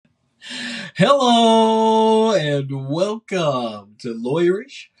Hello and welcome to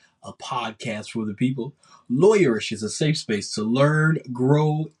Lawyerish, a podcast for the people. Lawyerish is a safe space to learn,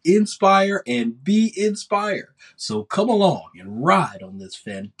 grow, inspire, and be inspired. So come along and ride on this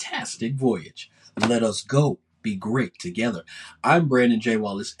fantastic voyage. Let us go be great together. I'm Brandon J.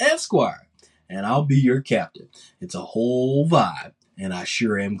 Wallace, Esquire, and I'll be your captain. It's a whole vibe, and I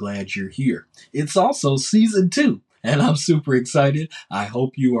sure am glad you're here. It's also season 2. And I'm super excited. I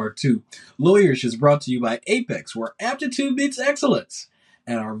hope you are too. Lawyerish is brought to you by Apex, where aptitude meets excellence.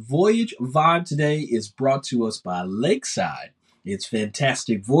 And our voyage vibe today is brought to us by Lakeside. It's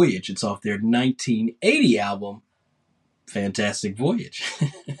Fantastic Voyage. It's off their 1980 album, Fantastic Voyage.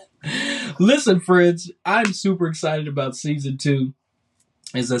 Listen, friends, I'm super excited about season 2.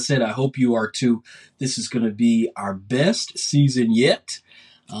 As I said, I hope you are too. This is going to be our best season yet.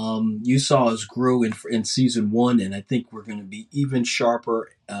 You saw us grow in season 1, and I think we're going to be even sharper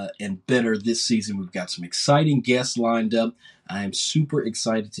and better this season. We've got some exciting guests lined up. I am super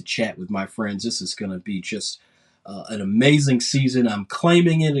excited to chat with my friends. This is going to be just an amazing season. I'm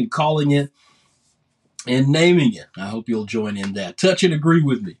claiming it and calling it and naming it. I hope you'll join in that. Touch and agree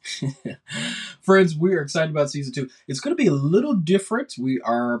with me. Friends, we are excited about season 2. It's going to be a little different.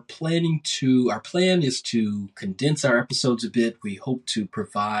 Our plan is to condense our episodes a bit. We hope to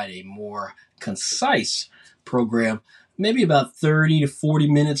provide a more concise program, maybe about 30 to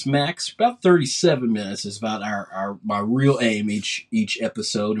 40 minutes max. About 37 minutes is about my real aim each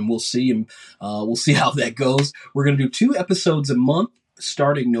episode, and we'll see how that goes. We're going to do 2 episodes a month,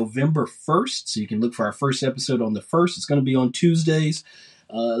 starting November 1st. So you can look for our first episode on the 1st. It's going to be on Tuesdays,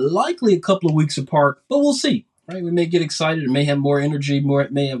 likely a couple of weeks apart, but we'll see, right? We may get excited. It may have more energy,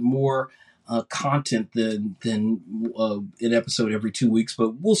 it may have more content than an episode every 2 weeks,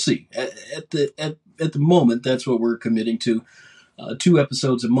 but we'll see. At the moment, that's what we're committing to. 2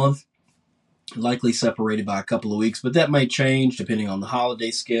 episodes a month, likely separated by a couple of weeks, but that might change depending on the holiday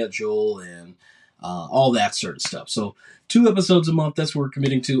schedule and all that sort of stuff. So 2 episodes a month, that's what we're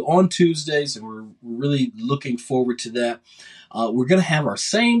committing to on Tuesdays, and we're really looking forward to that. We're going to have our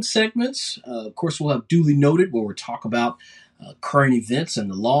same segments. Of course, we'll have Duly Noted, where we'll talk about current events and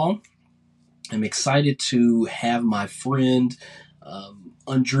the law. I'm excited to have my friend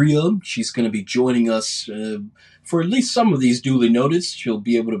Andrea. She's going to be joining us for at least some of these Duly Noted. She'll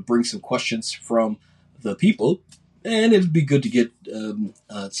be able to bring some questions from the people, and it'd be good to get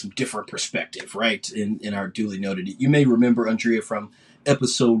some different perspective, right, in our Duly Noted. You may remember Andrea from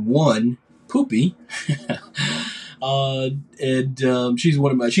episode 1, Poopy.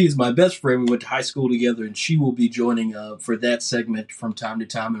 She is my best friend. We went to high school together, and she will be joining for that segment from time to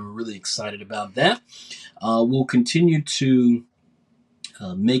time, and we're really excited about that. We'll continue to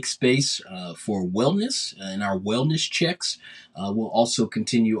make space for wellness and our wellness checks. We'll also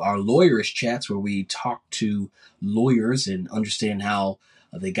continue our lawyerish chats, where we talk to lawyers and understand how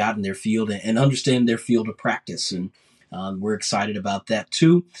they got in their field and understand their field of practice. And we're excited about that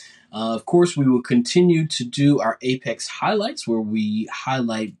too. Of course, we will continue to do our Apex highlights, where we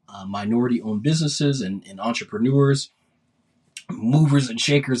highlight minority-owned businesses and entrepreneurs, movers and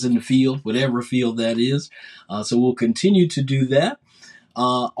shakers in the field, whatever field that is. So we'll continue to do that.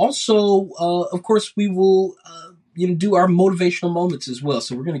 Also, of course, we will do our motivational moments as well.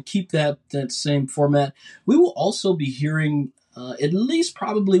 So we're going to keep that same format. We will also be hearing at least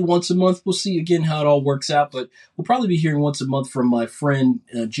probably once a month. We'll see again how it all works out, but we'll probably be hearing once a month from my friend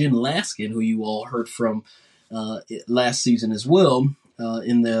Jen Laskin, who you all heard from last season as well,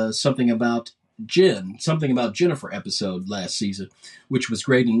 in the Something About Jennifer episode last season, which was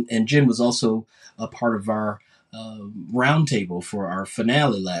great. And Jen was also a part of our roundtable for our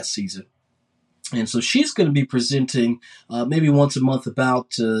finale last season. And so she's going to be presenting maybe once a month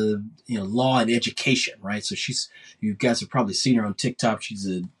about law and education, right? So you guys have probably seen her on TikTok. She's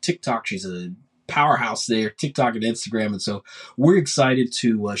a powerhouse there, TikTok and Instagram. And so we're excited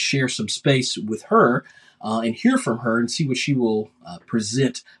to share some space with her and hear from her and see what she will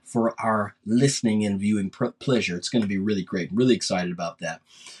present for our listening and viewing pleasure. It's going to be really great. Really excited about that.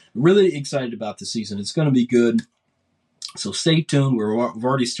 Really excited about the season. It's going to be good. So stay tuned. We've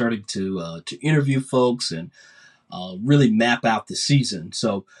already started to interview folks and really map out the season.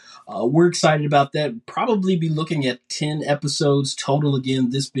 So we're excited about that. Probably be looking at 10 episodes total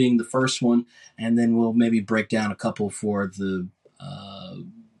again, this being the first one. And then we'll maybe break down a couple for the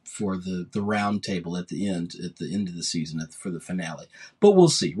round table at the end of the season for the finale. But we'll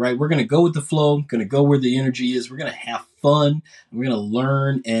see, right? We're going to go with the flow, going to go where the energy is. We're going to have fun. We're going to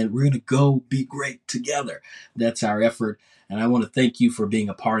learn, and we're going to go be great together. That's our effort. And I want to thank you for being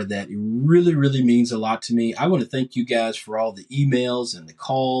a part of that. It really, really means a lot to me. I want to thank you guys for all the emails and the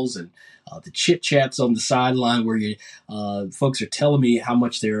calls and the chit chats on the sideline where you folks are telling me how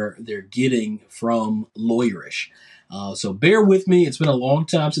much they're getting from Lawyerish. So bear with me. It's been a long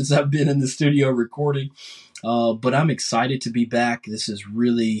time since I've been in the studio recording, but I'm excited to be back. This has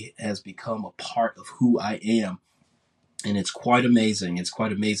become a part of who I am. And it's quite amazing. It's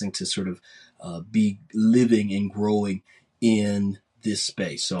quite amazing to sort of be living and growing in this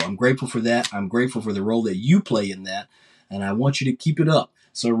space. So I'm grateful for that. I'm grateful for the role that you play in that. And I want you to keep it up.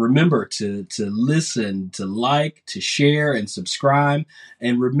 So remember to listen, to like, to share, and subscribe.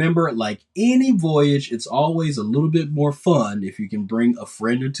 And remember, like any voyage, it's always a little bit more fun if you can bring a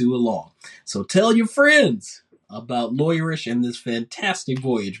friend or two along. So tell your friends about Lawyerish and this fantastic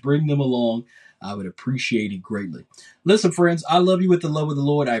voyage. Bring them along. I would appreciate it greatly. Listen, friends, I love you with the love of the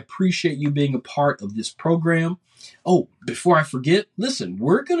Lord. I appreciate you being a part of this program. Oh, before I forget, listen,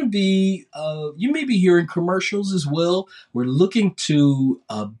 we're going to be, you may be hearing commercials as well. We're looking to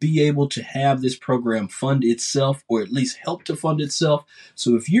be able to have this program fund itself, or at least help to fund itself.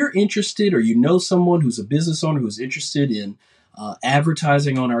 So if you're interested, or you know someone who's a business owner who's interested in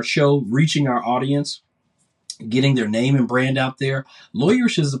advertising on our show, reaching our audience, getting their name and brand out there,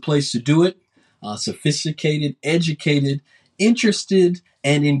 Lawyerish is the place to do it. Sophisticated, educated, interested,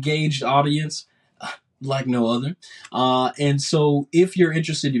 and engaged audience like no other. And so if you're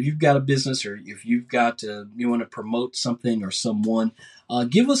interested, if you've got a business, or if you've got you want to promote something or someone,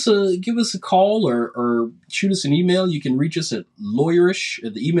 give us a call or shoot us an email. You can reach us at Lawyerish.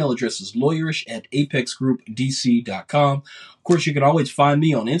 The email address is lawyerish@apexgroupdc.com. Of course, you can always find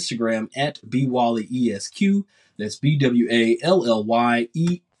me on Instagram at bwallyesq. That's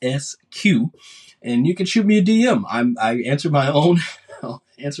BWALLYESQ. And you can shoot me a DM. I answer my own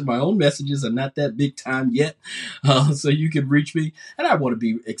answer my own messages. I'm not that big time yet, so you can reach me. And I want to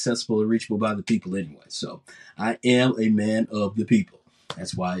be accessible and reachable by the people anyway. So I am a man of the people.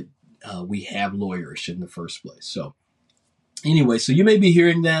 That's why we have Lawyerish in the first place. So anyway, so you may be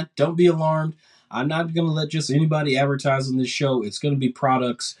hearing that. Don't be alarmed. I'm not going to let just anybody advertise on this show. It's going to be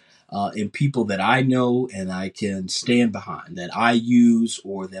products and people that I know and I can stand behind, that I use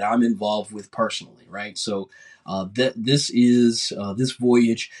or that I'm involved with personally, right? So this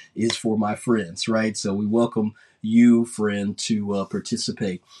voyage is for my friends, right? So we welcome you, friend, to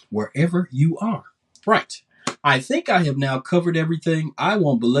participate wherever you are. Right. I think I have now covered everything. I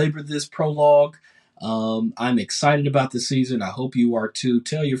won't belabor this prologue. I'm excited about the season. I hope you are too.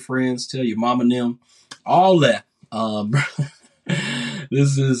 Tell your friends, tell your mom and them, all that.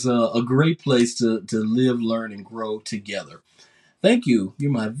 This is a great place to live, learn, and grow together. Thank you.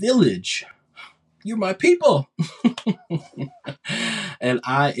 You're my village. You're my people. And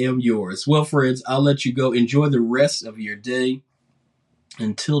I am yours. Well, friends, I'll let you go. Enjoy the rest of your day.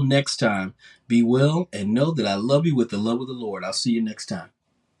 Until next time, be well and know that I love you with the love of the Lord. I'll see you next time.